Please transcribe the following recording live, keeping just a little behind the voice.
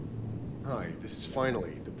Hi, this is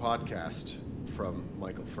finally the podcast from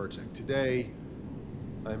Michael Furtick. Today,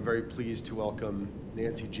 I'm very pleased to welcome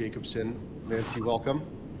Nancy Jacobson. Nancy, welcome.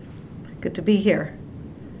 Good to be here.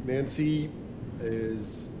 Nancy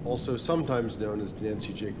is also sometimes known as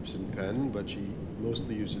Nancy Jacobson Penn, but she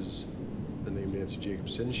mostly uses the name Nancy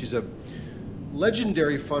Jacobson. She's a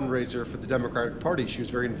legendary fundraiser for the Democratic Party. She was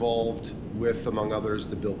very involved with, among others,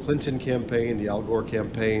 the Bill Clinton campaign, the Al Gore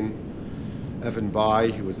campaign. Evan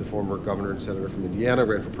Bayh, who was the former governor and senator from Indiana,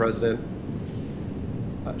 ran for president.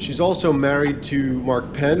 She's also married to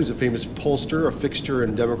Mark Penn, who's a famous pollster, a fixture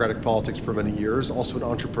in Democratic politics for many years, also an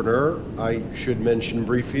entrepreneur. I should mention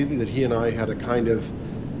briefly that he and I had a kind of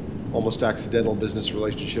almost accidental business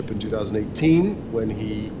relationship in 2018 when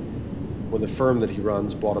the firm that he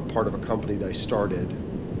runs bought a part of a company that I started.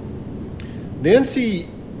 Nancy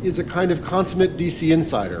is a kind of consummate DC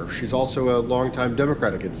insider. She's also a longtime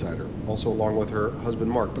Democratic insider, also along with her husband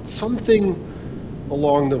Mark. But something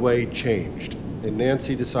along the way changed, and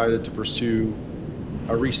Nancy decided to pursue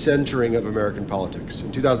a recentering of American politics.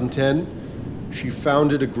 In 2010, she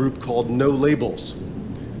founded a group called No Labels,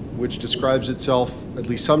 which describes itself, at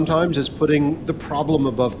least sometimes, as putting the problem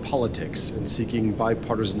above politics and seeking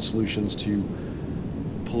bipartisan solutions to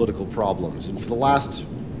political problems. And for the last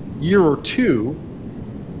year or two,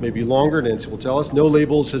 maybe longer, Nancy will tell us, No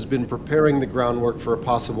Labels has been preparing the groundwork for a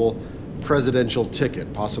possible presidential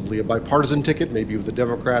ticket, possibly a bipartisan ticket, maybe with a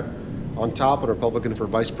Democrat on top and a Republican for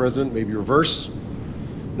vice president, maybe reverse.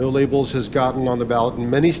 No Labels has gotten on the ballot in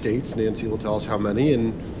many states, Nancy will tell us how many,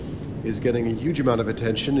 and is getting a huge amount of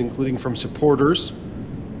attention, including from supporters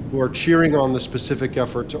who are cheering on the specific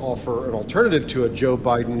effort to offer an alternative to a Joe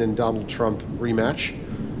Biden and Donald Trump rematch.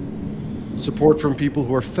 Support from people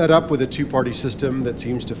who are fed up with a two-party system that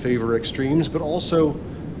seems to favor extremes, but also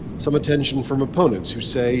some attention from opponents who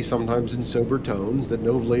say, sometimes in sober tones, that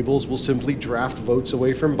No Labels will simply draft votes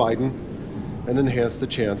away from Biden and enhance the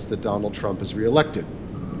chance that Donald Trump is reelected.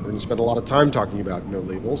 We're going to spend a lot of time talking about No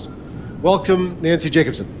Labels. Welcome, Nancy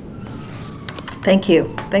Jacobson. Thank you.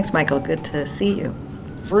 Thanks, Michael. Good to see you.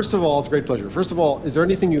 First of all, it's a great pleasure. First of all, is there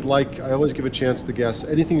anything you'd like, I always give a chance to the guests,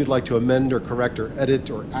 anything you'd like to amend or correct or edit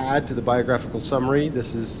or add to the biographical summary?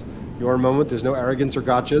 This is your moment. There's no arrogance or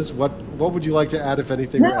gotchas. What would you like to add, if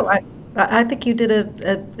anything? No, I think you did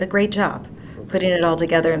a great job putting it all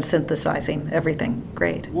together and synthesizing everything.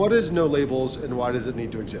 Great. What is No Labels and why does it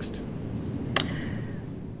need to exist?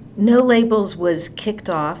 No Labels was kicked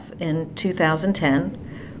off in 2010.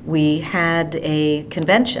 We had a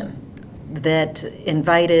convention that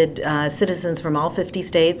invited citizens from all 50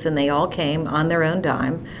 states, and they all came on their own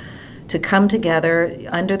dime to come together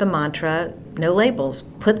under the mantra, no labels,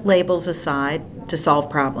 put labels aside to solve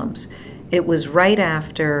problems. It was right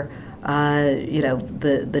after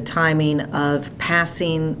the timing of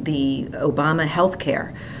passing the Obama health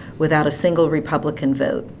care without a single Republican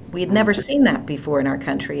vote. We had never seen that before in our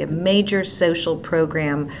country. A major social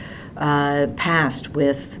program passed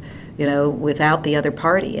without the other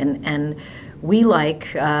party, and we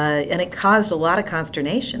and it caused a lot of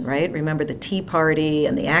consternation, right? Remember the Tea Party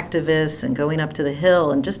and the activists and going up to the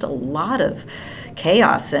Hill and just a lot of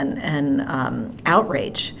chaos and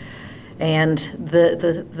outrage. And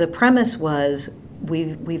the premise was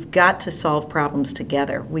we've got to solve problems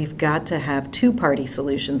together. We've got to have two-party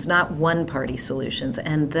solutions, not one-party solutions,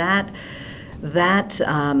 and that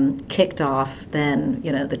kicked off then,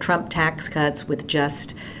 the Trump tax cuts with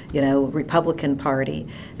just, Republican Party,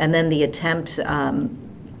 and then the attempt in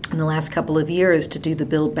the last couple of years to do the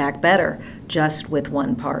Build Back Better just with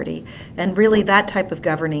one party. And really that type of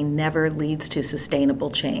governing never leads to sustainable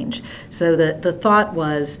change. So the thought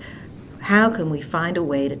was, how can we find a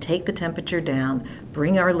way to take the temperature down,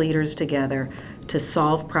 bring our leaders together to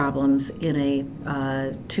solve problems in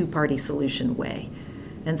a two-party solution way?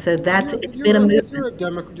 And so it's been a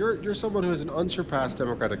movement. You're someone who has an unsurpassed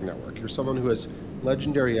democratic network. You're someone who has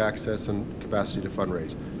legendary access and capacity to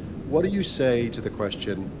fundraise. What do you say to the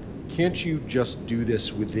question, can't you just do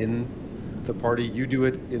this within the party? You do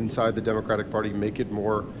it inside the Democratic Party, make it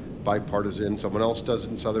more bipartisan. Someone else does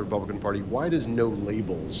it inside the Republican Party. Why does No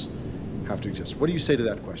Labels have to exist? What do you say to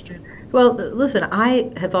that question? Well, listen,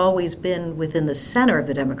 I have always been within the center of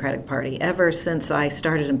the Democratic Party ever since I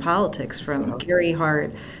started in politics, from Gary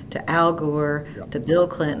Hart to Al Gore to Bill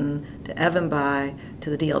Clinton to Evan Bayh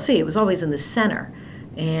to the DLC. It was always in the center.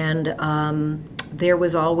 And there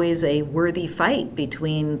was always a worthy fight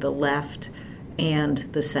between the left and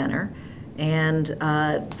the center. And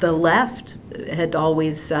the left had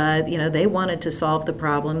always, they wanted to solve the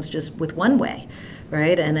problems just with one way,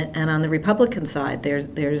 right? And on the Republican side,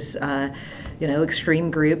 there's extreme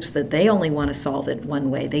groups that they only want to solve it one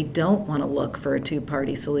way. They don't want to look for a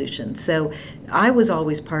two-party solution. So I was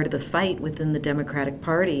always part of the fight within the Democratic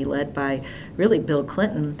Party, led by really Bill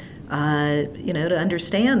Clinton, to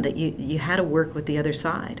understand that you had to work with the other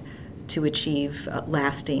side to achieve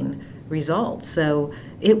lasting results. So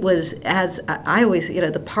it was, as I always,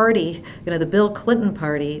 the party, the Bill Clinton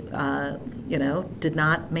party, did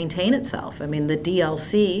not maintain itself. I mean, the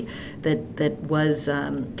DLC that was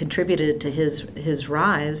contributed to his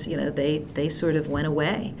rise, they sort of went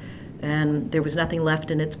away, and there was nothing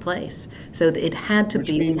left in its place. So it had to be.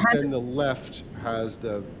 Which means then the left has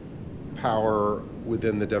the power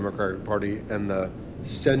within the Democratic Party, and the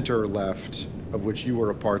center left, of which you were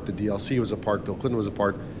a part, the DLC was a part, Bill Clinton was a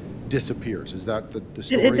part, disappears. Is that the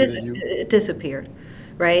story that you... It disappeared,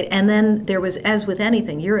 right? And then there was, as with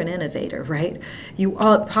anything, you're an innovator, right?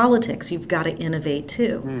 Politics, you've got to innovate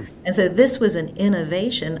too. And so this was an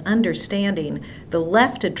innovation, understanding the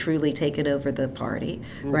left had truly taken over the party,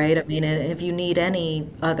 right? I mean, if you need any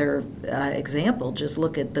other example, just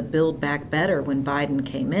look at the Build Back Better when Biden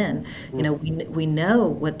came in. We know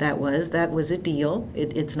what that was. That was a deal.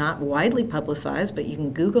 It's not widely publicized, but you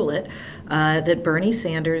can Google it, that Bernie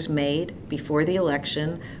Sanders made before the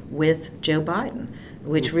election with Joe Biden,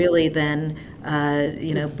 which really then,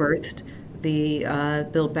 birthed the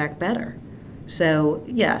Build Back Better. So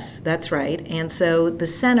yes, that's right. And so the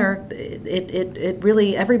center, it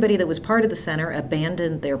really, everybody that was part of the center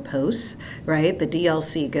abandoned their posts, right? The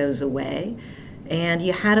DLC goes away. And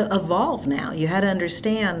you had to evolve now. You had to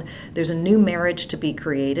understand there's a new marriage to be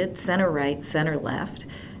created, center right, center left.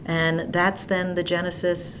 And that's then the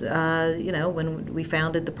genesis, when we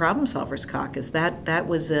founded the Problem Solvers Caucus. That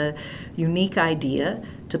was a unique idea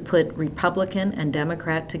to put Republican and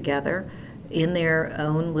Democrat together in their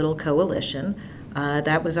own little coalition.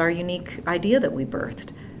 That was our unique idea that we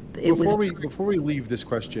birthed. Before we leave this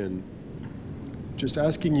question, just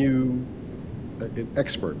asking you, an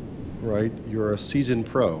expert, right? You're a seasoned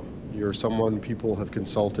pro. You're someone people have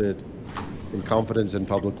consulted in confidence and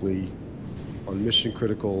publicly on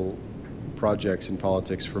mission-critical projects in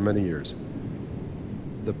politics for many years.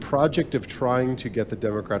 The project of trying to get the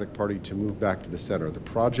Democratic Party to move back to the center, the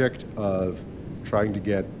project of trying to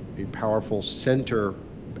get a powerful centrist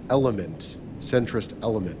element,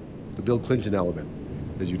 the Bill Clinton element,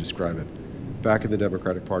 as you describe it, back in the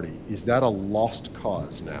Democratic Party, is that a lost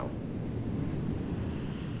cause now?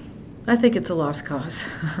 I think it's a lost cause.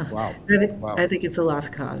 Wow. I think it's a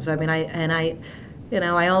lost cause. I mean,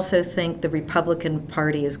 I also think the Republican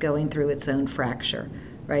Party is going through its own fracture,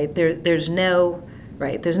 right? There's no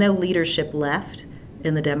leadership left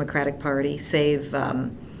in the Democratic Party, save,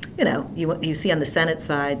 you see on the Senate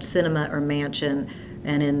side, Sinema or Manchin,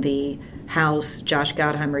 and in the House, Josh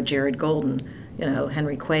Gottheimer, Jared Golden,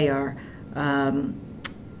 Henry Cuellar.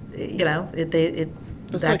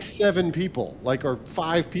 It's like 7 people, or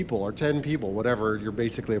 5 people, or 10 people, whatever you're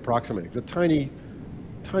basically approximating. It's a tiny,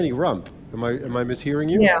 tiny rump. Am I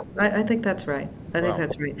mishearing you? Yeah, I think that's right. I think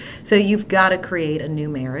that's right. So you've got to create a new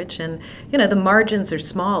marriage, and the margins are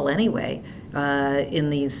small anyway in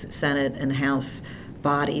these Senate and House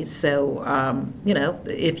bodies. So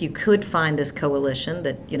if you could find this coalition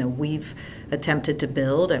that we've attempted to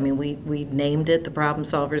build. I mean, we named it the Problem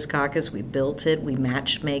Solvers Caucus. We built it. We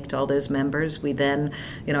matchmaked all those members. We then,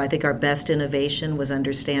 I think our best innovation was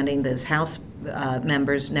understanding those House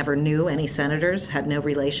members never knew any senators, had no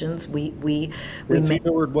relations. What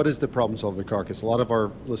is the Problem Solvers Caucus? A lot of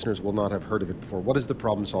our listeners will not have heard of it before. What is the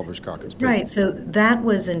Problem Solvers Caucus? Please. Right. So that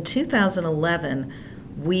was in 2011.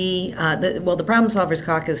 The Problem Solvers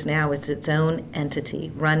Caucus now is its own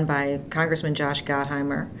entity run by Congressman Josh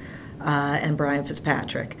Gottheimer and Brian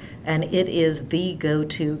Fitzpatrick. And it is the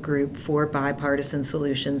go-to group for bipartisan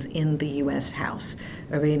solutions in the U.S. House.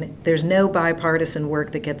 I mean, there's no bipartisan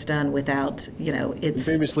work that gets done without, it's...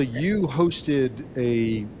 Famously, you hosted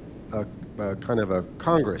a kind of a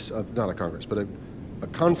congress, not a congress, but a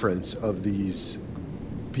conference of these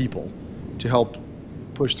people to help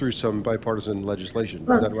push through some bipartisan legislation.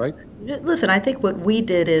 Is that right? Listen, I think what we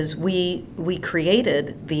did is we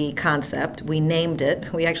created the concept. We named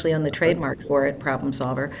it. We actually own the trademark for it, Problem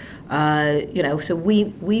Solver. So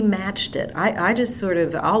we matched it. I just sort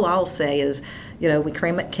of, all I'll say is, we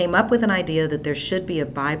came up with an idea that there should be a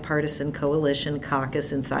bipartisan coalition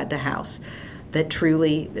caucus inside the House that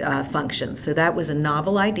truly functions. So that was a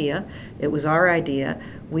novel idea. It was our idea.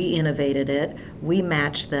 We innovated it. We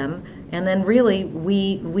matched them. And then really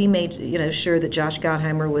we made sure that Josh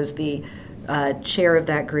Gottheimer was the chair of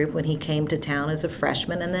that group when he came to town as a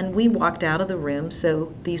freshman, and then we walked out of the room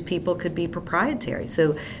so these people could be proprietary.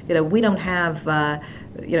 So, we don't have,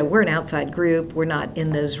 we're an outside group. We're not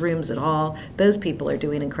in those rooms at all. Those people are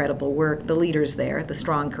doing incredible work. The leaders there, the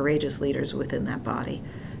strong, courageous leaders within that body.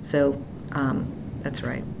 So that's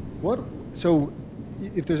right. So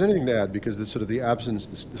if there's anything to add, because this sort of the absence,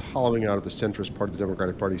 this hollowing out of the centrist part of the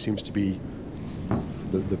Democratic Party seems to be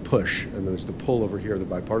the push, and there's the pull over here, the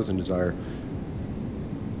bipartisan desire.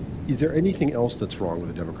 Is there anything else that's wrong with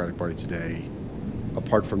the Democratic Party today,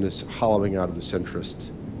 apart from this hollowing out of the centrist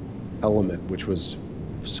element, which was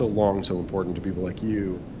so long so important to people like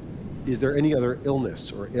you? Is there any other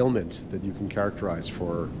illness or ailment that you can characterize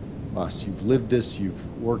for us? You've lived this,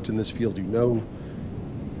 you've worked in this field, you know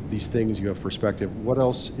these things, you have perspective. What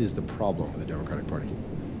else is the problem with the Democratic Party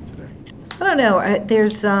today? I don't know.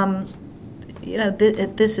 There's,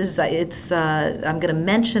 this is, I'm going to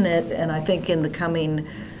mention it, and I think in the coming,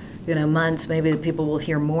 months, maybe the people will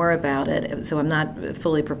hear more about it. So I'm not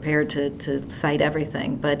fully prepared to cite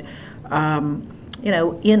everything. But,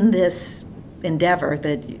 in this endeavor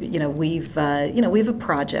that, we have a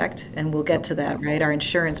project, and we'll get to that, right? Our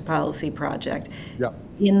insurance policy project. Yeah.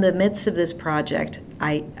 In the midst of this project,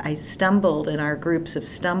 I stumbled, and our groups have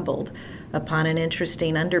stumbled upon an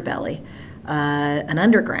interesting underbelly, an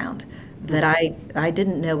underground that I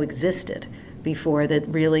didn't know existed before, that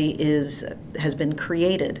really has been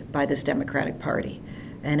created by this Democratic Party.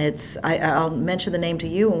 And I'll mention the name to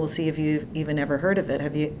you, and we'll see if you've even ever heard of it.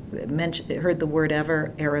 Have you heard the word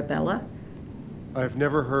ever, Arabella? I've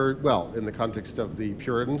never heard, well, in the context of the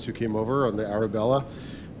Puritans who came over on the Arabella,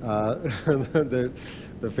 the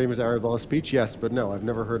famous Arabella speech, yes, but no, I've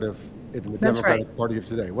never heard of it in the That's Democratic right. Party of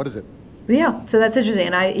today. What is it? Yeah, so that's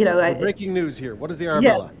interesting. And Breaking news here. What is the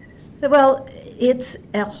Arabella? Yeah. Well, it's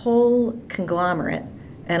a whole conglomerate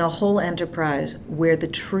and a whole enterprise where the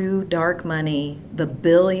true dark money, the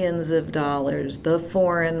billions of dollars, the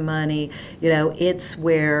foreign money, it's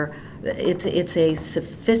where it's a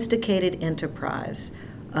sophisticated enterprise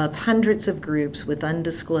of hundreds of groups with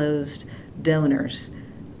undisclosed donors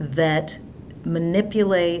that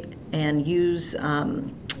manipulate and use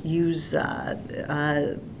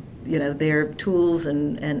their tools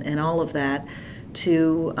and all of that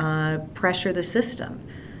to pressure the system.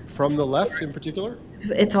 From the left in particular?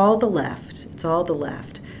 It's all the left. It's all the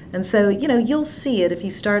left. And so, you'll see it if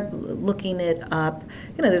you start looking it up.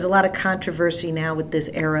 There's a lot of controversy now with this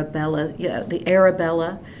Arabella. The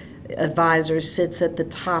Arabella Advisors sits at the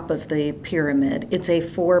top of the pyramid. It's a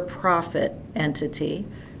for-profit entity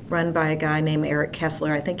run by a guy named Eric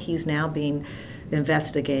Kessler. I think he's now being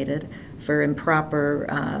investigated for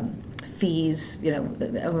improper fees.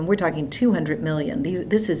 We're talking 200 million.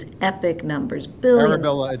 This is epic numbers, billions.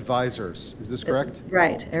 Arabella Advisors, is this correct?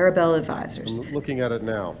 Right, Arabella Advisors. I'm looking at it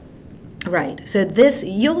now. Right. So this,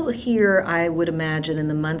 you'll hear, I would imagine, in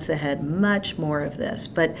the months ahead, much more of this.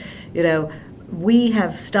 But, we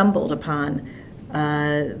have stumbled upon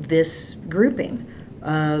this grouping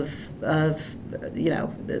of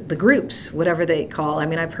the groups, whatever they call. I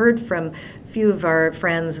mean, I've heard from a few of our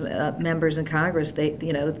friends, members in Congress, they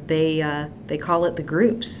call it the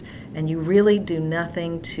groups, and you really do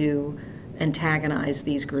nothing to antagonize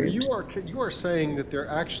these groups. You are saying that there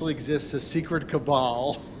actually exists a secret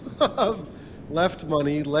cabal of left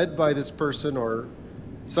money led by this person, or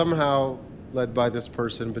somehow led by this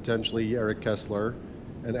person, potentially Eric Kessler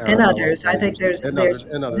and others. I think there's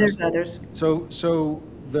others. So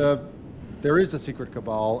there is a secret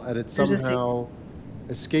cabal, and it somehow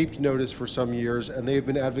escaped notice for some years, and they've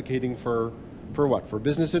been advocating for what? For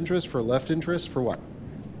business interests, for left interests, for what?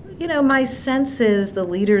 My sense is the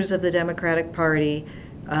leaders of the Democratic Party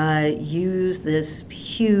use this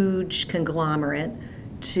huge conglomerate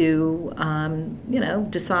to,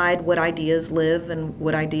 decide what ideas live and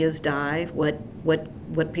what ideas die, what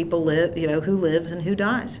people live, who lives and who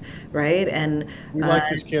dies, right? And we like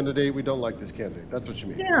this candidate, we don't like this candidate. That's what you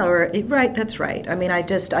mean. Yeah, right. That's right. I mean, I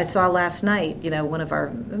saw last night, one of our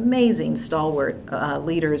amazing stalwart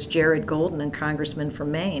leaders, Jared Golden, and Congressman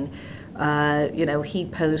from Maine. He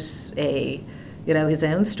posts his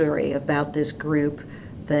own story about this group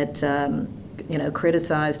that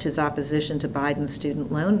criticized his opposition to Biden's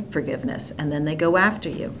student loan forgiveness, and then they go after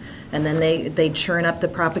you, and then they churn up the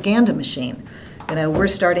propaganda machine. We're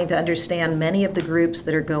starting to understand many of the groups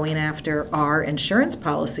that are going after our insurance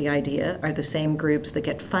policy idea are the same groups that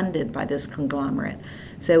get funded by this conglomerate.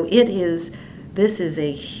 So this is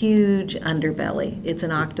a huge underbelly. It's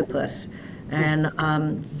an octopus, and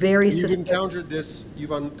very sophisticated.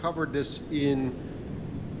 You've uncovered this in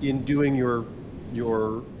doing your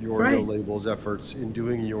Right. no labels efforts, in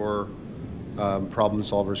doing your Problem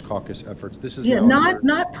Solvers Caucus efforts. This is Yeah, now emerged.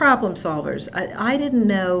 not problem solvers. I didn't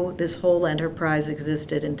know this whole enterprise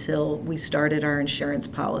existed until we started our insurance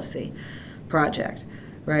policy project,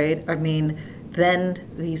 right? I mean, then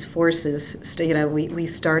these forces, we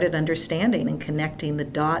started understanding and connecting the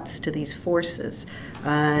dots to these forces.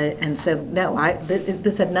 And so, no,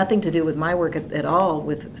 this had nothing to do with my work at all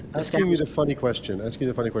with Asking you the establishing. funny question. Asking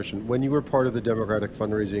you the funny question. When you were part of the Democratic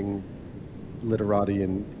fundraising literati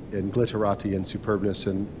and glitterati and superbness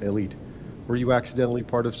and elite, were you accidentally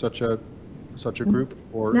part of such a group,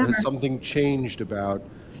 or Never. has something changed about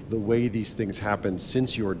the way these things happened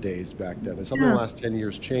since your days back then? Has something in the Yeah. last 10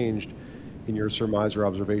 years changed in your surmise or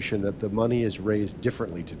observation that the money is raised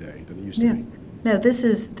differently today than it used to Yeah. be? No, this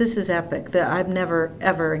is epic. I've never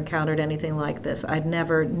ever encountered anything like this. I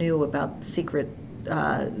never knew about secret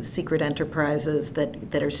enterprises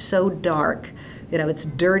that are so dark. It's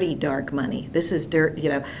dirty, dark money. This is dirt.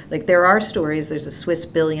 Like there are stories. There's a Swiss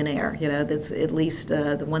billionaire. That's at least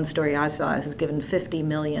the one story I saw has given 50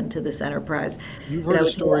 million to this enterprise. You've heard a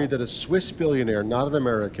It's a story lot. that a Swiss billionaire, not an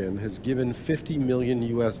American, has given 50 million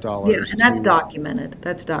US Yeah, dollars and that's to documented.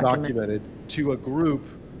 That's documented. documented to a group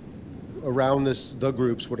around the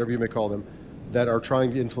groups, whatever you may call them, that are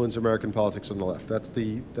trying to influence American politics on the left.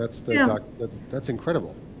 Yeah. That's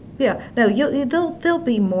incredible. Yeah, no, there'll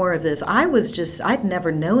be more of this. I'd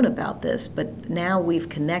never known about this, but now we've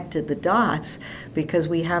connected the dots because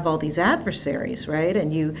we have all these adversaries, right?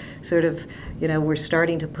 And you sort of, we're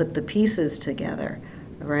starting to put the pieces together,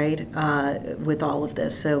 right, with all of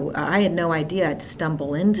this. So I had no idea I'd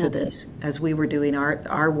stumble into this as we were doing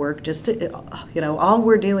our work. Just to, all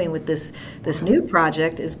we're doing with this new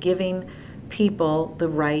project is giving people the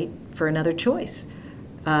right for another choice.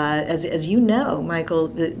 As you know, Michael,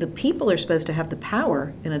 the people are supposed to have the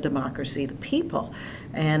power in a democracy, the people.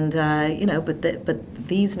 And, but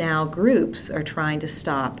these now groups are trying to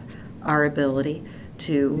stop our ability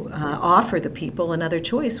to offer the people another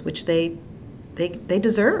choice, which they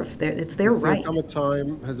deserve. It's their right.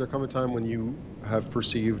 Has there come a time when you have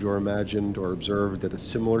perceived or imagined or observed that a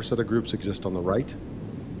similar set of groups exist on the right?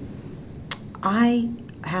 I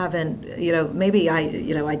haven't, maybe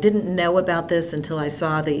I didn't know about this until I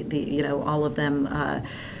saw all of them,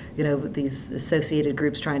 these associated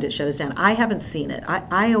groups trying to shut us down. I haven't seen it.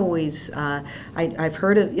 I always, I've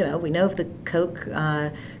heard of, we know of the Koch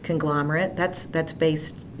conglomerate. That's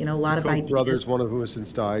based, a lot of Koch ideas. brothers, one of whom has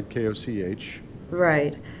since died, KOCH.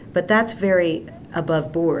 Right. But that's very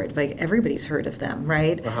above board. Like everybody's heard of them,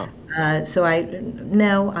 right? Uh-huh. So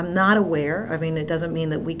no, I'm not aware. I mean, it doesn't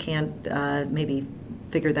mean that we can't maybe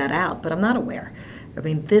figure that out, but I'm not aware. I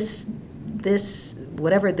mean,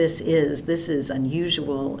 whatever this is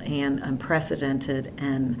unusual and unprecedented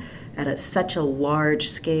and at such a large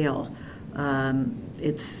scale.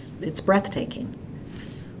 It's breathtaking.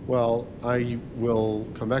 Well, I will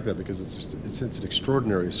come back to that because it's an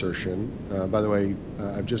extraordinary assertion. By the way,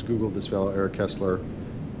 I've just Googled this fellow, Eric Kessler,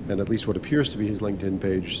 and at least what appears to be his LinkedIn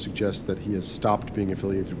page suggests that he has stopped being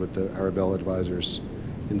affiliated with the Arabella Advisors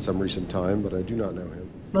in some recent time, but I do not know him.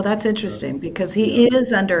 Well, that's interesting because he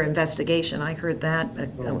is under investigation. I heard that Oh, my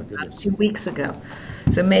about goodness. 2 weeks ago.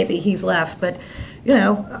 So maybe he's left, but you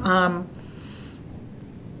know,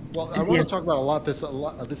 Well, I want to talk about this a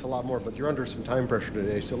lot more, but you're under some time pressure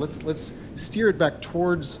today, so let's steer it back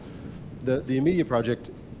towards the immediate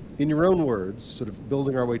project. In your own words, sort of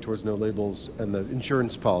building our way towards no labels and the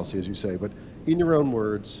insurance policy, as you say, but in your own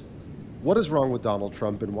words, what is wrong with Donald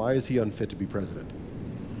Trump and why is he unfit to be president?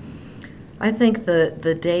 I think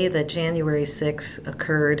the day that January 6th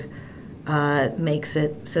occurred makes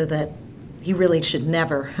it so that he really should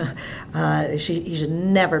never, he should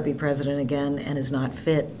never be president again and is not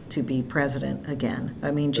fit to be president again.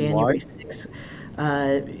 I mean, And why? January 6th,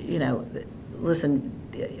 listen,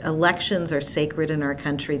 elections are sacred in our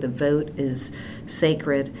country. The vote is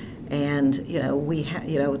sacred. And,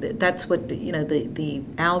 that's what, the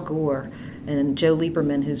Al Gore and Joe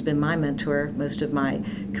Lieberman, who's been my mentor most of my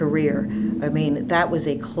career. I mean, that was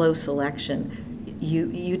a close election.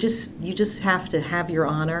 You just have to have your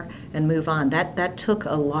honor and move on. That took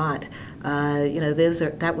a lot.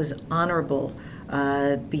 That was honorable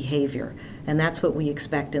behavior, and that's what we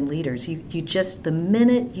expect in leaders. You just the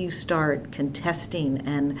minute you start contesting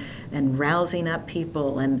and rousing up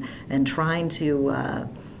people and trying to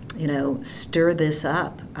stir this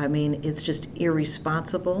up. I mean, it's just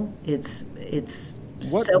irresponsible. It's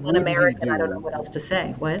What so would he un-American. I don't know do? what else to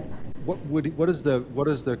say. What? What is the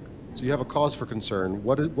so you have a cause for concern.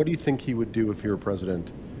 What do you think he would do if he were president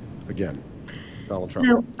again, Donald Trump?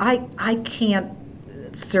 No, I can't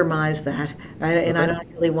surmise that. And I Okay. don't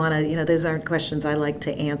really want to, those aren't questions I like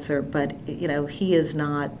to answer, but, he is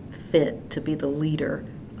not fit to be the leader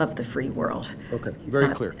of the free world. Okay, He's very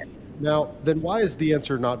not clear. fit. Now, then why is the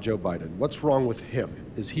answer not Joe Biden? What's wrong with him?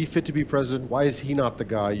 Is he fit to be president? Why is he not the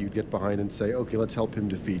guy you'd get behind and say, okay, let's help him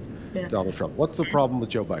defeat Yeah. Donald Trump? What's the problem with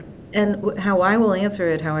Joe Biden? And how I will answer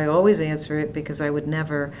it, how I always answer it, because I would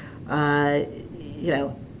never,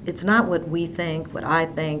 it's not what we think, what I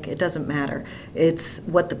think, it doesn't matter. It's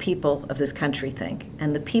what the people of this country think.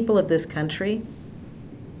 And the people of this country,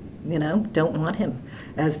 don't want him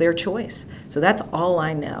as their choice. So that's all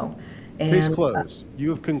I know. Case And closed. You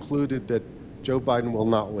have concluded that Joe Biden will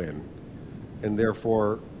not win, and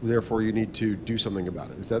therefore you need to do something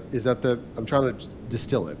about it. Is that the? I'm trying to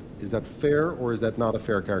distill it. Is that fair, or is that not a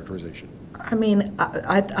fair characterization? I mean,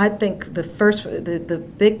 I think the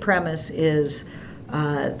big premise is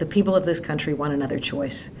the people of this country want another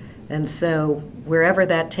choice. And so wherever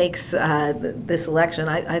that takes this election,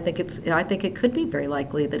 I think it could be very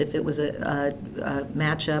likely that if it was a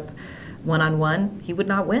matchup one-on-one, he would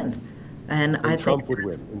not win. And I Trump think would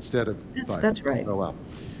win instead of Biden. that's right. Oh wow.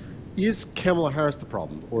 Is Kamala Harris the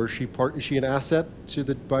problem, or is she an asset to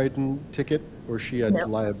the Biden ticket, or is she a No.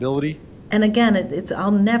 liability? And again,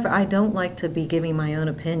 I don't like to be giving my own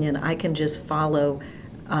opinion. I can just follow.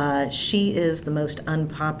 She is the most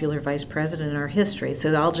unpopular vice president in our history.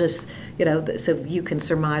 So I'll just, so you can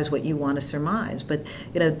surmise what you want to surmise. But,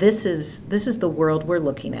 this is the world we're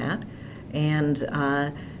looking at.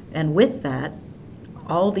 And with that,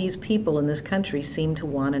 all these people in this country seem to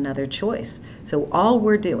want another choice. So all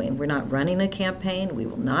we're doing, we're not running a campaign. We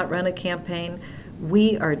will not run a campaign.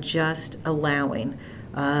 We are just allowing,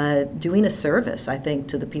 doing a service, I think,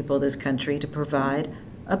 to the people of this country to provide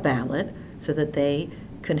a ballot so that they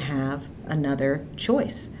can have another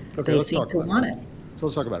choice. Okay, They let's seem talk to about want it. it. So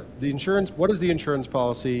let's talk about it. The insurance. What is the insurance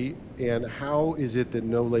policy, and how is it that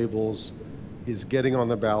No Labels is getting on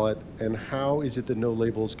the ballot, and how is it that No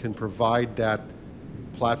Labels can provide that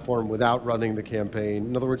platform without running the campaign?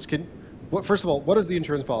 In other words, first of all, what is the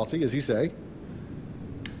insurance policy, as you say?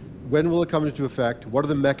 When will it come into effect? What are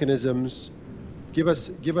the mechanisms? Give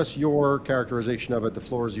us your characterization of it. The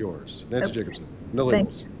floor is yours. Nancy Jacobson, No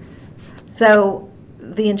Labels. So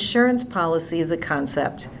the insurance policy is a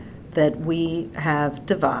concept that we have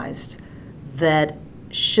devised that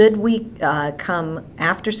should we come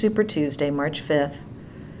after Super Tuesday, March 5th,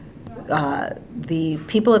 the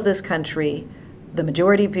people of this country, the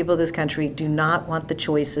majority of people of this country do not want the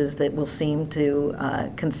choices that will seem to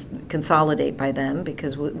consolidate by them,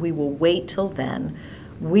 because we will wait till then.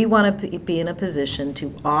 We want to be in a position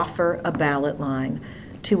to offer a ballot line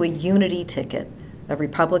to a unity ticket, a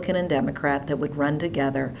Republican and Democrat that would run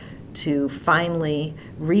together to finally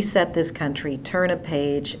reset this country, turn a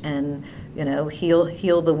page, and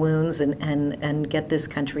heal the wounds and get this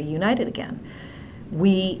country united again.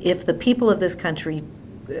 If the people of this country,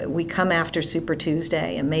 we come after Super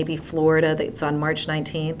Tuesday and maybe Florida, that's on March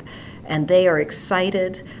 19th, and they are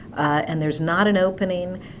excited, and there's not an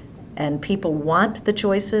opening, and people want the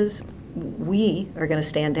choices, we are going to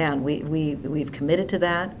stand down. We've committed to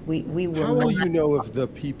that. We will. How will not. you know if the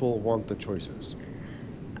people want the choices?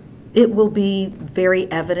 It will be very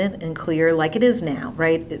evident and clear, like it is now,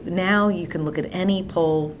 right? Now you can look at any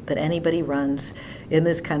poll that anybody runs in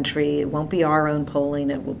this country. It won't be our own polling.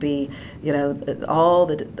 It will be, all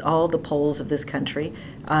the polls of this country,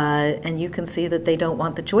 and you can see that they don't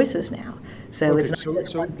want the choices now. So Okay, it's not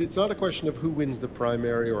so it's not a question of who wins the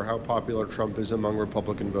primary or how popular Trump is among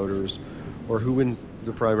Republican voters, or who wins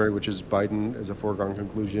the primary, which is Biden as a foregone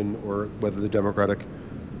conclusion, or whether the Democratic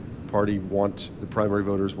Party the primary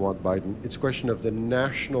voters want Biden. It's a question of the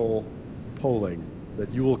national polling that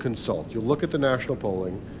you will consult. You'll look at the national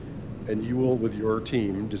polling, and you will, with your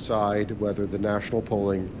team, decide whether the national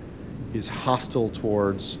polling is hostile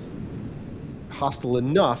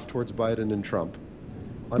enough towards Biden and Trump,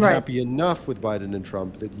 unhappy enough with Biden and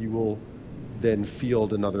Trump that you will then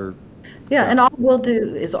field another. Yeah, and all we'll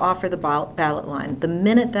do is offer the ballot line. The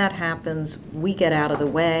minute that happens, we get out of the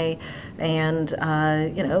way and,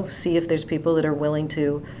 see if there's people that are willing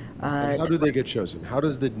to. And how do they get chosen? How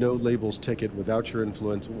does the No Labels ticket, without your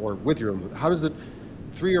influence or with your influence, how does the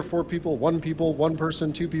 3 or 4 people, one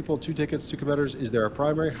person, 2 people, 2 tickets, 2 competitors, is there a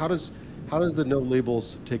primary? How does the No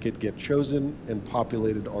Labels ticket get chosen and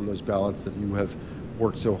populated on those ballots that you have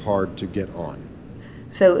worked so hard to get on?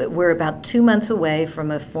 So we're about 2 months away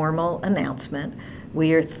from a formal announcement.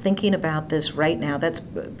 We are thinking about this right now. That's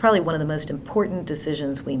probably one of the most important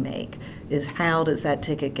decisions we make, is how does that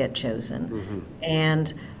ticket get chosen? Mm-hmm.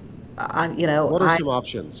 And What are I some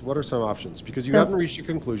options? What are some options? Because you haven't so reached a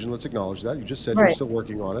conclusion. Let's acknowledge that. You just said you're right. still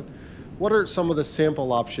working on it. What are some of the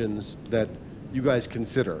sample options that you guys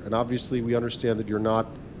consider? And obviously, we understand that you're not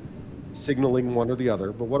signaling one or the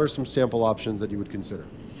other, but what are some sample options that you would consider?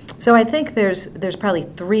 So I think there's probably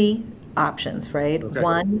three options, right? Okay.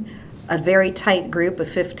 One, a very tight group of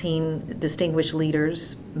 15 distinguished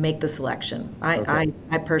leaders make the selection. Okay.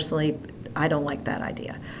 I personally, I don't like that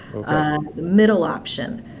idea. Okay. The middle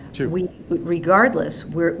option, Two. regardless,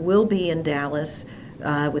 we'll be in Dallas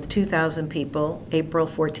with 2,000 people, April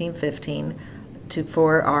 14, 15,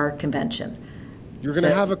 for our convention. You're going to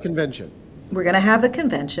So have a convention. we're going to have a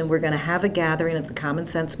convention, we're going to have a gathering of the common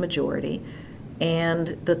sense majority, and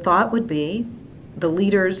the thought would be the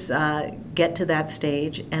leaders get to that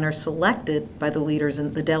stage and are selected by the leaders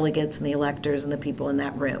and the delegates and the electors and the people in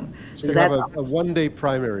that room. So So you have that's a one-day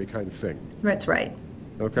primary kind of thing. that's right.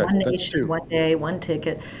 Okay, One that's nation, two. one day, one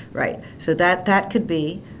ticket. Right. So that could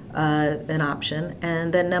be an option.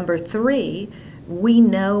 And then number three, we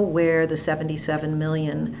know where the 77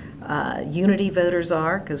 million unity voters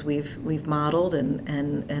are because we've modeled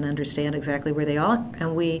and understand exactly where they are,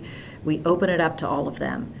 and we open it up to all of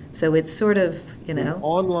them. So it's sort of An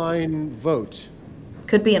online vote,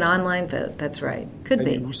 could be an online vote. That's right. Could and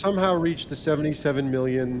be. you somehow reach the 77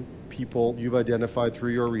 million people you've identified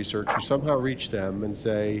through your research. You somehow reach them and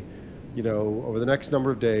say, over the next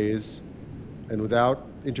number of days, and without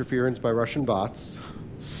interference by Russian bots,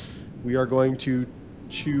 we are going to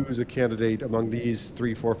choose a candidate among these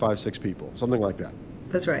 3, 4, 5, 6 people, something like that.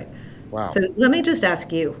 That's right. Wow. So let me just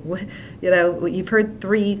ask you, you've heard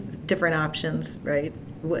three different options, right?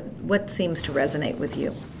 What seems to resonate with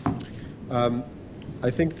you? I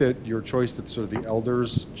think that your choice that sort of the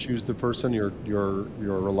elders choose the person, your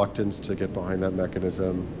reluctance to get behind that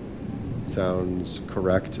mechanism sounds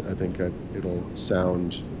correct. I think that it'll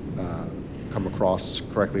come across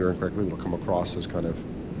correctly or incorrectly. It'll come across as kind of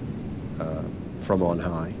from on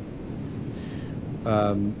high.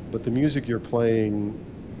 But the music you're playing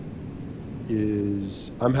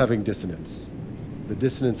I'm having dissonance. The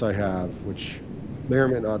dissonance I have, which may or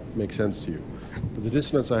may not make sense to you, but the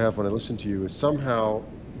dissonance I have when I listen to you is somehow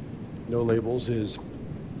No Labels is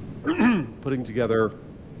putting together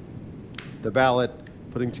the ballot,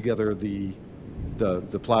 putting together the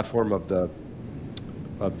platform of the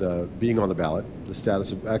being on the ballot, the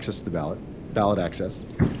status of access to the ballot access,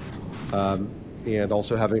 and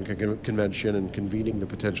also having a convention and convening the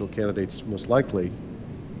potential candidates most likely,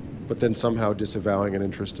 but then somehow disavowing an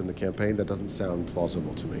interest in the campaign. That doesn't sound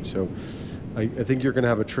plausible to me. So I think you're going to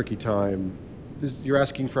have a tricky time. You're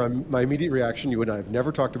asking for my immediate reaction. You and I have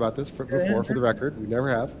never talked about this before, for the record. We never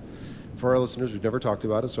have. For our listeners, we've never talked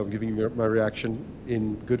about it, so I'm giving you my reaction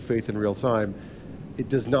in good faith in real time. It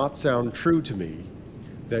does not sound true to me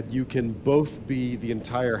that you can both be the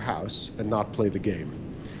entire House and not play the game.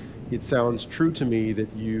 It sounds true to me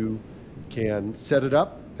that you can set it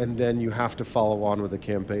up, and then you have to follow on with the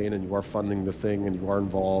campaign, and you are funding the thing, and you are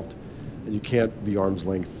involved, and you can't be arm's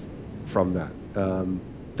length from that.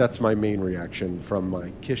 That's my main reaction from my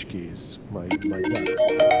kishkis, my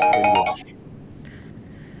guts.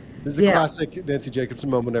 This is a classic Nancy Jacobson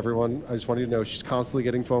moment, everyone. I just want you to know she's constantly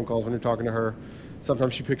getting phone calls when you're talking to her.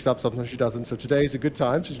 Sometimes she picks up, sometimes she doesn't. So today is a good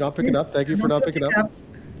time. She's not picking up. Thank you for not picking up. So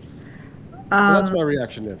that's my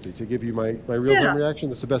reaction, Nancy, to give you my real-time reaction.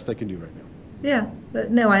 That's the best I can do right now. Yeah,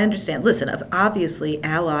 no, I understand. Listen, obviously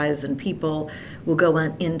allies and people will go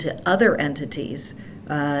on into other entities,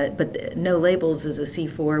 but No Labels as a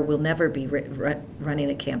C4 will never be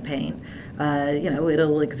running a campaign.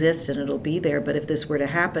 It'll exist and it'll be there, but if this were to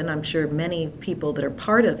happen, I'm sure many people that are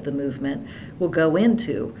part of the movement will go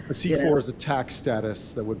into. A C4 is a tax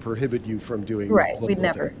status that would prohibit you from doing right, we'd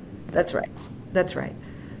never. Thing. That's right.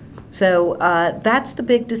 So that's the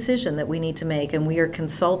big decision that we need to make, and we are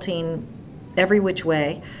consulting every which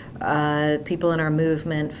way, people in our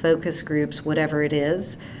movement, focus groups, whatever it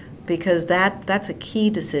is, because that's a key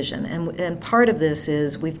decision. And part of this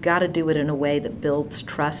is we've got to do it in a way that builds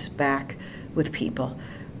trust back with people,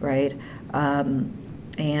 right? And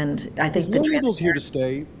I think is No Labels here to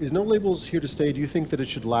stay? Is No Labels here to stay? Do you think that it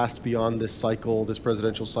should last beyond this cycle, this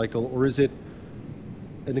presidential cycle, or is it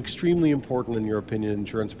an extremely important, in your opinion,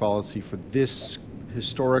 insurance policy for this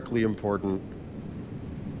historically important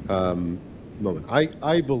moment?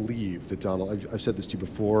 I believe that I've said this to you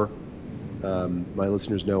before, my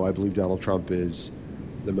listeners know I believe Donald Trump is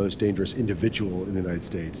the most dangerous individual in the United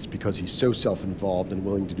States because he's so self-involved and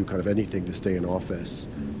willing to do kind of anything to stay in office,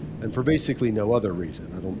 and for basically no other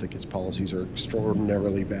reason. I don't think his policies are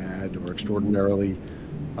extraordinarily bad or extraordinarily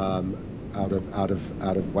out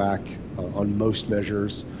of whack on most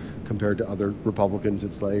measures compared to other Republicans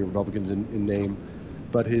that slay Republicans in name.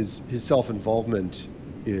 But his self-involvement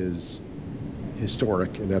is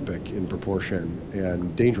historic and epic in proportion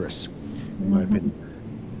and dangerous, in my opinion.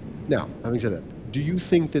 Now, having said that, do you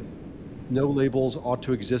think that no labels ought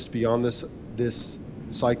to exist beyond this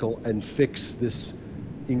cycle and fix this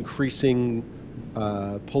increasing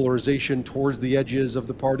polarization towards the edges of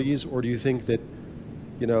the parties, or do you think that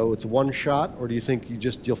it's one shot, or do you think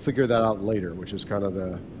you'll figure that out later, which is kind of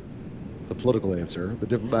the political answer, the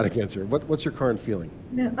diplomatic answer? What's your current feeling?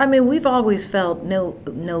 Yeah, I mean, we've always felt no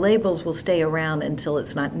labels will stay around until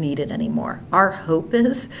it's not needed anymore. Our hope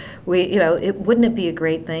is wouldn't it be a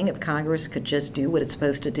great thing if Congress could just do what it's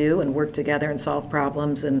supposed to do and work together and solve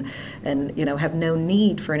problems and have no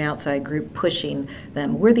need for an outside group pushing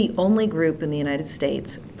them. We're the only group in the United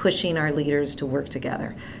States pushing our leaders to work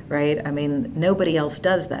together, right? I mean, nobody else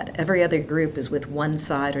does that. Every other group is with one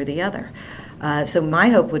side or the other. So my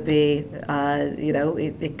hope would be,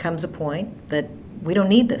 it comes a point that we don't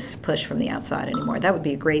need this push from the outside anymore. That would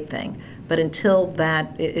be a great thing. But until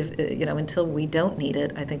until we don't need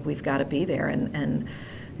it, I think we've got to be there and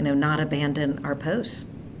not abandon our posts.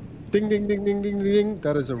 Ding, ding, ding, ding, ding, ding.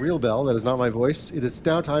 That is a real bell. That is not my voice. It is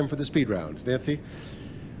now time for the speed round. Nancy,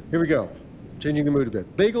 here we go. Changing the mood a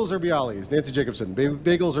bit. Bagels or Bialys? Nancy Jacobson.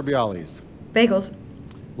 Bagels or Bialys? Bagels.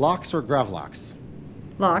 Lox or gravlax?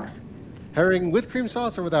 Lox. Herring with cream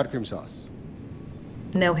sauce or without cream sauce?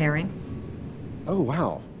 No herring. Oh,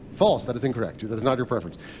 wow. False. That is incorrect. That is not your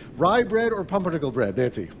preference. Rye bread or pumpernickel bread?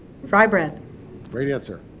 Nancy? Rye bread. Great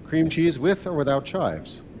answer. Cream cheese with or without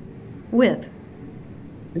chives? With.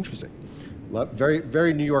 Interesting. Very,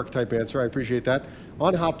 very New York type answer. I appreciate that.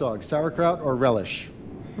 On hot dogs, sauerkraut or relish?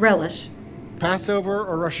 Relish. Passover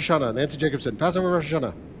or Rosh Hashanah? Nancy Jacobson. Passover or Rosh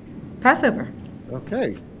Hashanah? Passover.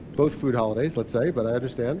 Okay. Both food holidays, let's say, but I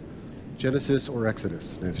understand. Genesis or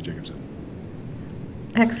Exodus? Nancy Jacobson.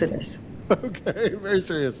 Exodus. Okay, very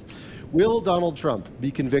serious. Will Donald Trump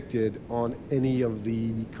be convicted on any of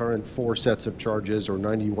the current 4 sets of charges or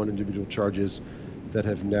 91 individual charges that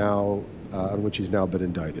have now, on which he's now been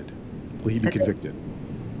indicted? Will he be convicted?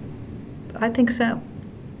 I think so.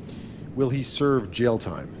 Will he serve jail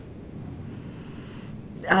time?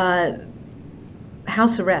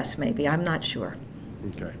 House arrest, maybe. I'm not sure.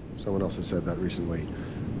 Okay. Someone else has said that recently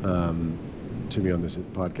to me on this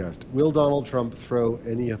podcast. Will Donald Trump throw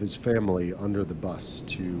any of his family under the bus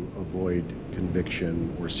to avoid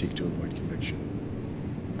conviction or seek to avoid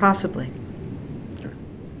conviction? Possibly. Okay.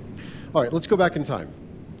 All right, let's go back in time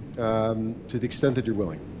to the extent that you're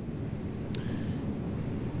willing.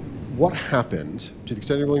 What happened, to the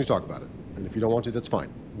extent you're willing to talk about it, and if you don't want to, that's fine.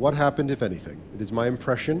 What happened, if anything? It is my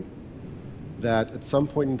impression that at some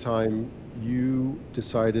point in time, you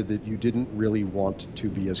decided that you didn't really want to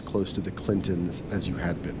be as close to the Clintons as you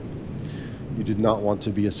had been. You did not want to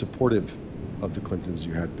be as supportive of the Clintons as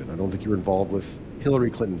you had been. I don't think you were involved with Hillary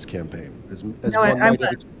Clinton's campaign.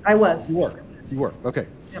 I was. You were. Okay.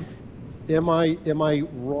 Yeah. Am I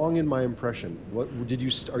wrong in my impression?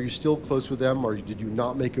 Are you still close with them, or did you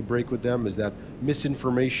not make a break with them? Is that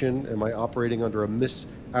misinformation? Am I operating under a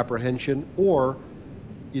misapprehension, or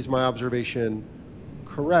is my observation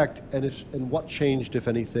correct? And what changed, if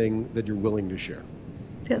anything, that you're willing to share?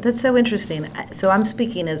 Yeah, that's so interesting. So I'm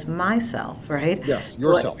speaking as myself, right? Yes,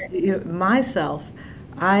 yourself. Myself.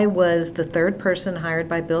 I was the 3rd person hired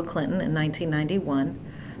by Bill Clinton in 1991.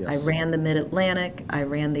 Yes. I ran the Mid-Atlantic. I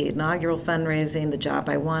ran the inaugural fundraising. The job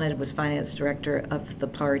I wanted was finance director of the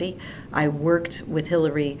party. I worked with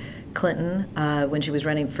Hillary Clinton when she was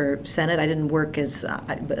running for Senate. I didn't work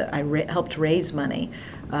helped raise money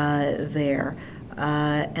there.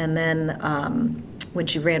 And then when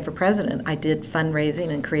she ran for president, I did fundraising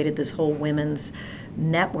and created this whole women's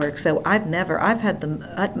network. So I've had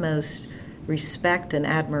the utmost respect and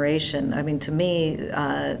admiration. I mean, to me,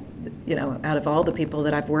 out of all the people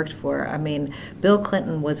that I've worked for, I mean, Bill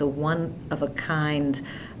Clinton was a one-of-a-kind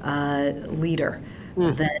leader.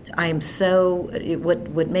 That I'm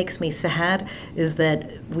what makes me sad is that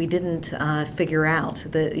we didn't figure out,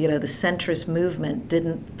 the centrist movement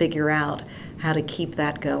didn't figure out how to keep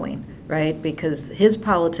that going, right? Because his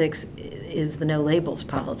politics is the no labels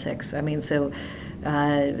politics. I mean, so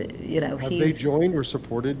have they joined or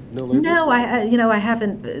supported no labels? No, I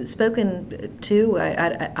haven't spoken to.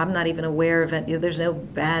 I'm not even aware of it. There's no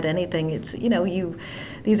bad anything. It's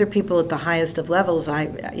these are people at the highest of levels.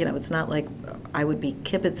 It's not like I would be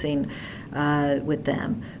kibitzing with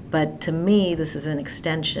them. But to me, this is an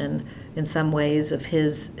extension, in some ways, of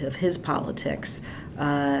his politics.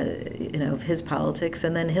 Of his politics.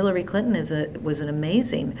 And then Hillary Clinton was an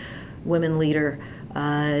amazing women leader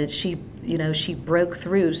She broke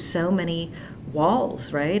through so many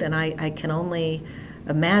walls, right? And I can only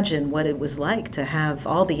imagine what it was like to have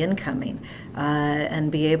all the incoming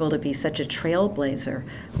and be able to be such a trailblazer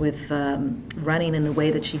with running in the way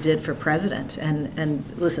that she did for president. And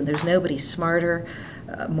listen, there's nobody smarter,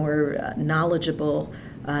 more knowledgeable,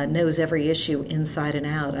 knows every issue inside and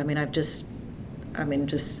out.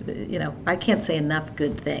 I can't say enough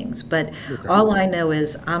good things, but Okay. all I know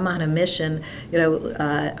is I'm on a mission.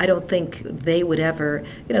 I don't think they would ever,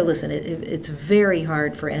 listen, it's very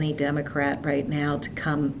hard for any Democrat right now to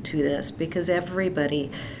come to this because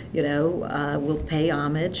everybody, will pay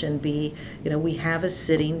homage and be, we have a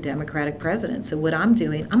sitting Democratic president. So what I'm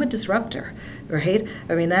doing, I'm a disruptor, right?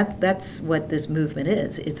 That's what this movement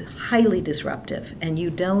is. It's highly disruptive, and you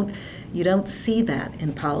don't see that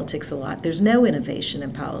in politics a lot. There's no innovation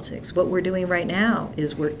in politics. What we're doing right now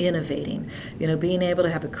is we're innovating. Being able to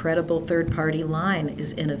have a credible third-party line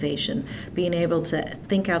is innovation. Being able to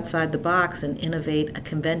think outside the box and innovate a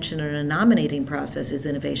convention or a nominating process is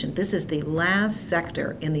innovation. This is the last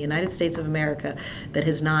sector in the United States of America that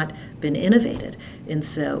has not been innovated in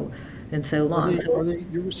so long.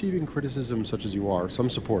 You're receiving criticism such as you are, some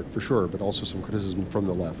support for sure, but also some criticism from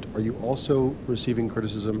the left. Are you also receiving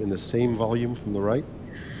criticism in the same volume from the right?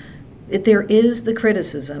 There is the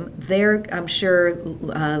criticism. They're, I'm sure,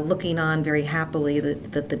 looking on very happily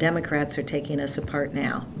that the Democrats are taking us apart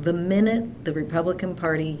now. The minute the Republican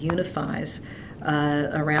Party unifies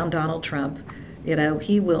around Donald Trump,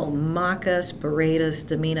 he will mock us, berate us,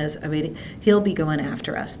 demean us. He'll be going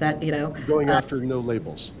after us. Going after no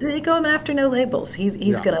labels. Going after no labels. He's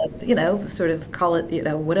Yeah. going to, sort of call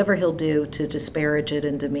it, whatever he'll do to disparage it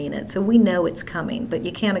and demean it. So we know it's coming, but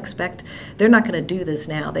you can't expect, they're not going to do this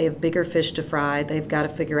now. They have bigger fish to fry. They've got to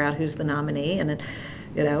figure out who's the nominee. And,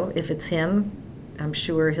 if it's him, I'm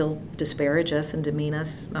sure he'll disparage us and demean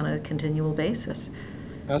us on a continual basis.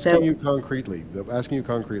 Asking you concretely,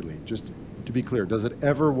 just to be clear, does it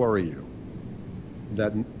ever worry you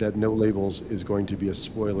that no labels is going to be a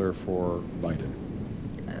spoiler for Biden?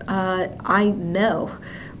 I know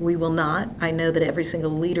we will not. I know that every single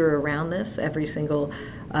leader around this, every single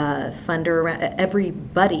funder around,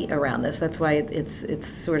 everybody around this. That's why it's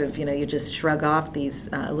sort of, you just shrug off these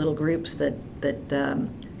little groups that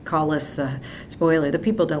call us spoiler. The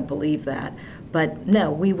people don't believe that. But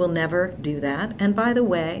no, we will never do that. And by the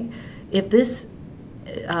way, if this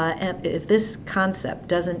concept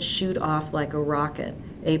doesn't shoot off like a rocket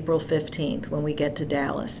April 15th when we get to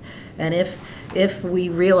Dallas, and if we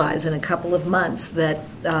realize in a couple of months that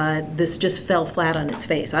this just fell flat on its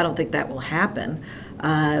face, I don't think that will happen,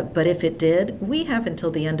 but if it did, we have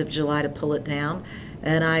until the end of July to pull it down.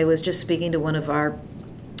 And I was just speaking to one of our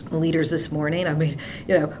leaders this morning.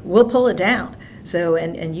 We'll pull it down. So,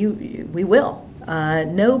 we will.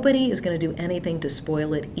 Nobody is going to do anything to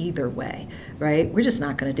spoil it either way, right? We're just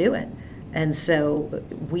not going to do it. And so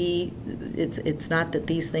it's not that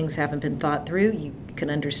these things haven't been thought through. You can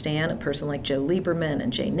understand a person like Joe Lieberman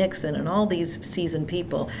and Jay Nixon and all these seasoned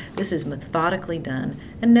people. This is methodically done,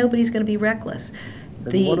 and nobody's going to be reckless.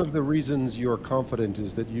 And one of the reasons you're confident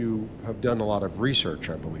is that you have done a lot of research,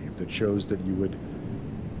 I believe, that shows that you would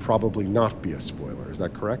probably not be a spoiler. Is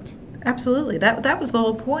that correct? Absolutely. That was the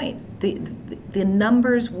whole point. The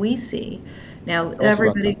numbers we see now.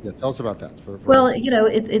 Tell us about that. Well,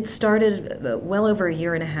 it started well over a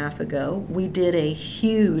year and a half ago. We did a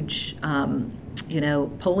huge,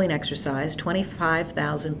 polling exercise.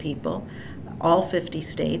 25,000 people, all 50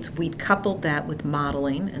 states. We coupled that with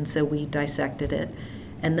modeling, and so we dissected it.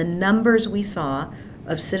 And the numbers we saw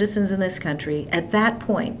of citizens in this country at that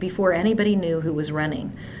point, before anybody knew who was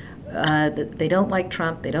running. They don't like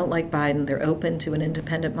Trump, they don't like Biden, they're open to an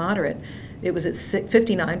independent moderate. It was at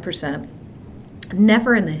 59%.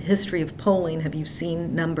 Never in the history of polling have you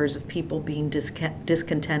seen numbers of people being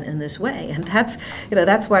discontent in this way. And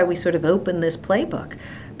that's why we sort of opened this playbook,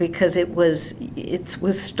 because it was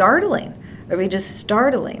startling. Just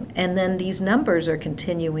startling. And then these numbers are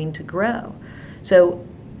continuing to grow. So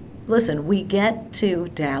listen, we get to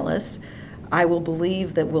Dallas, I will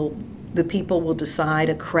believe that the people will decide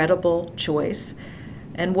a credible choice.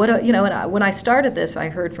 And when I started this, I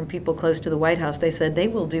heard from people close to the White House, they said they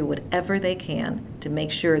will do whatever they can to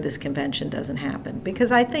make sure this convention doesn't happen.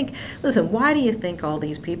 Because I think, listen, why do you think all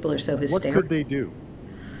these people are so hysterical? What could they do?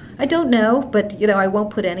 I don't know, but I won't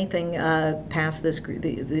put anything past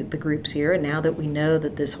the groups here. And now that we know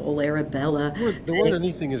that this whole Arabella, The word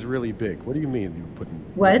anything is really big. What do you mean?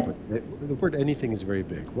 What? The word anything is very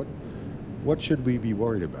big. What should we be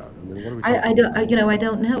worried about? I mean, what are we I talking don't, about? I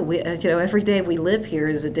don't know. Every day we live here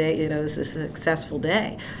is a day, is a successful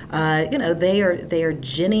day. They are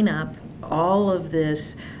ginning up all of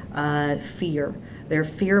this fear. They're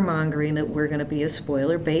fear mongering that we're going to be a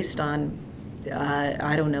spoiler based on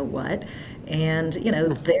I don't know what. And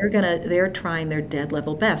they're trying their dead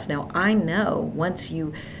level best. Now I know once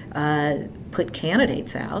you put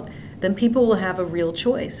candidates out, then people will have a real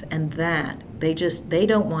choice, and that they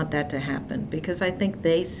don't want that to happen, because I think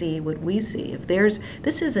they see what we see. If there's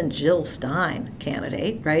This isn't Jill Stein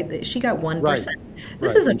candidate, right? She got Right, 1%. This right.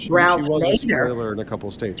 And isn't she Ralph was a Nader. spoiler in a couple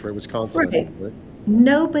of states, right? Wisconsin, I Right. think, right?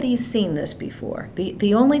 Nobody's seen this before.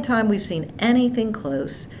 The only time we've seen anything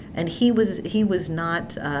close, and he was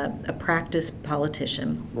not a practiced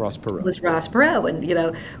politician, Ross Perot. was Ross Perot.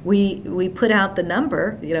 And we put out the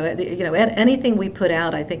number. Anything we put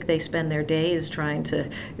out, I think they spend their days trying to.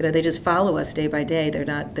 They just follow us day by day.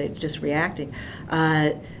 They're just reacting.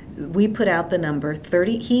 We put out the number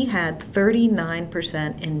 30. He had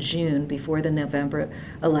 39% in June before the November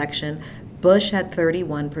election. Bush had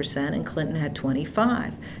 31% and Clinton had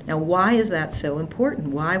 25. Now, why is that so important?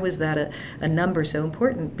 Why was that a number so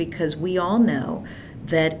important? Because we all know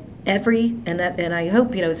that and I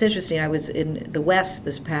hope, it's interesting. I was in the West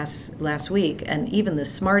last week, and even the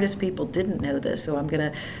smartest people didn't know this, so I'm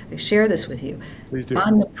going to share this with you. Please do.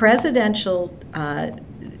 On the presidential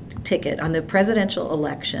ticket, on the presidential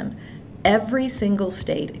election, every single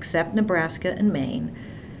state except Nebraska and Maine,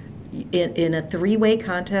 in a three-way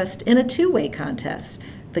contest, in a two-way contest,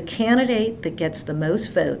 the candidate that gets the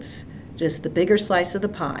most votes, just the bigger slice of the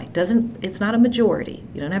pie, it's not a majority.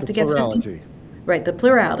 You don't have to get 50. Plurality. Right, the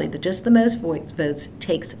plurality, just the most votes,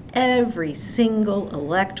 takes every single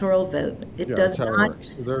electoral vote. It Yeah, does that's how it not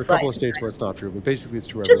works. So there are a couple of slice states and where it's not true, but basically it's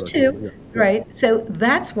true just everywhere. two, Yeah. right? So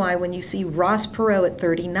that's why when you see Ross Perot at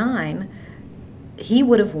 39, he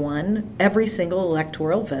would have won every single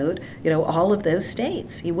electoral vote, all of those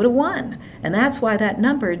states. He would have won. And that's why that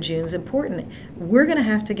number in June is important. We're going to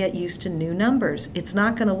have to get used to new numbers. It's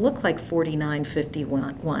not going to look like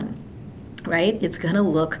 49-51, right? It's going to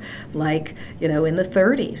look like, in the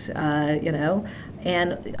 30s,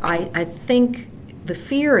 And I think the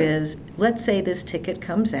fear is, let's say this ticket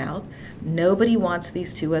comes out. Nobody wants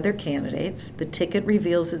these two other candidates. The ticket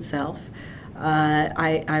reveals itself.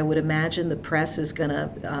 I would imagine the press is going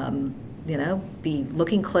to, be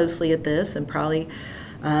looking closely at this and probably,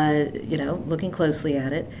 looking closely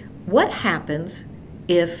at it. What happens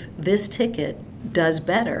if this ticket does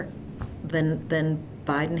better than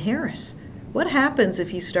Biden-Harris? What happens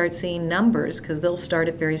if you start seeing numbers, because they'll start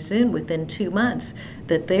it very soon, within 2 months,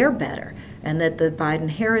 that they're better and that the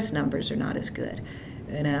Biden-Harris numbers are not as good?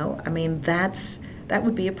 That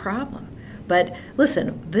would be a problem. But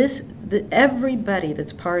listen, everybody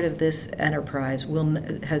that's part of this enterprise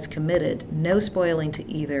has committed no spoiling to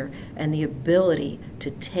either, and the ability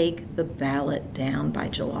to take the ballot down by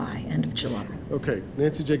end of July. Okay,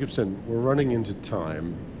 Nancy Jacobson, we're running into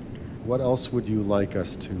time. What else would you like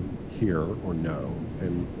us to hear or know,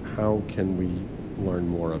 and how can we learn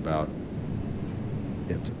more about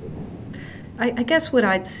it? I guess what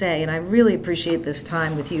I'd say, and I really appreciate this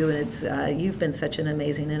time with you, and you've been such an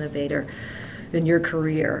amazing innovator in your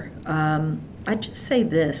career. I'd just say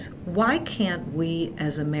this: why can't we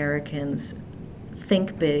as Americans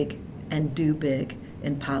think big and do big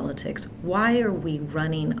in politics? Why are we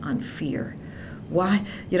running on fear?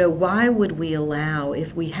 Why would we allow,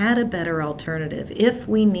 if we had a better alternative, if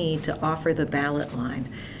we need to offer the ballot line,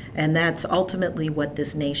 and that's ultimately what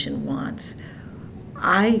this nation wants?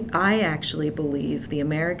 I actually believe the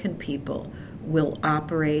American people will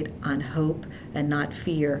operate on hope and not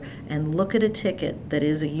fear, and look at a ticket that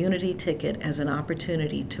is a unity ticket as an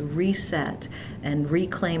opportunity to reset and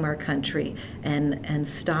reclaim our country and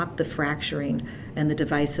stop the fracturing and the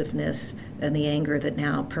divisiveness and the anger that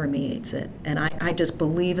now permeates it. And I just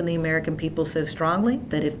believe in the American people so strongly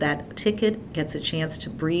that if that ticket gets a chance to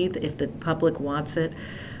breathe, if the public wants it,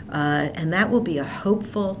 and that will be a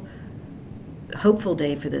hopeful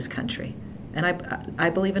day for this country. And I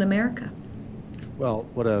believe in America. Well,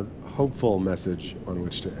 what a hopeful message on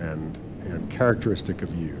which to end, and characteristic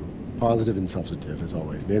of you, positive and substantive as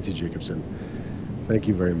always. Nancy Jacobson, thank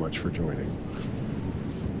you very much for joining.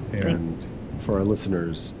 And for our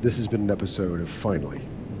listeners, this has been an episode of Finally.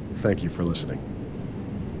 Thank you for listening.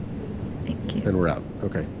 Thank you. And we're out.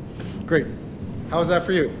 Okay, great. How was that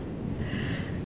for you?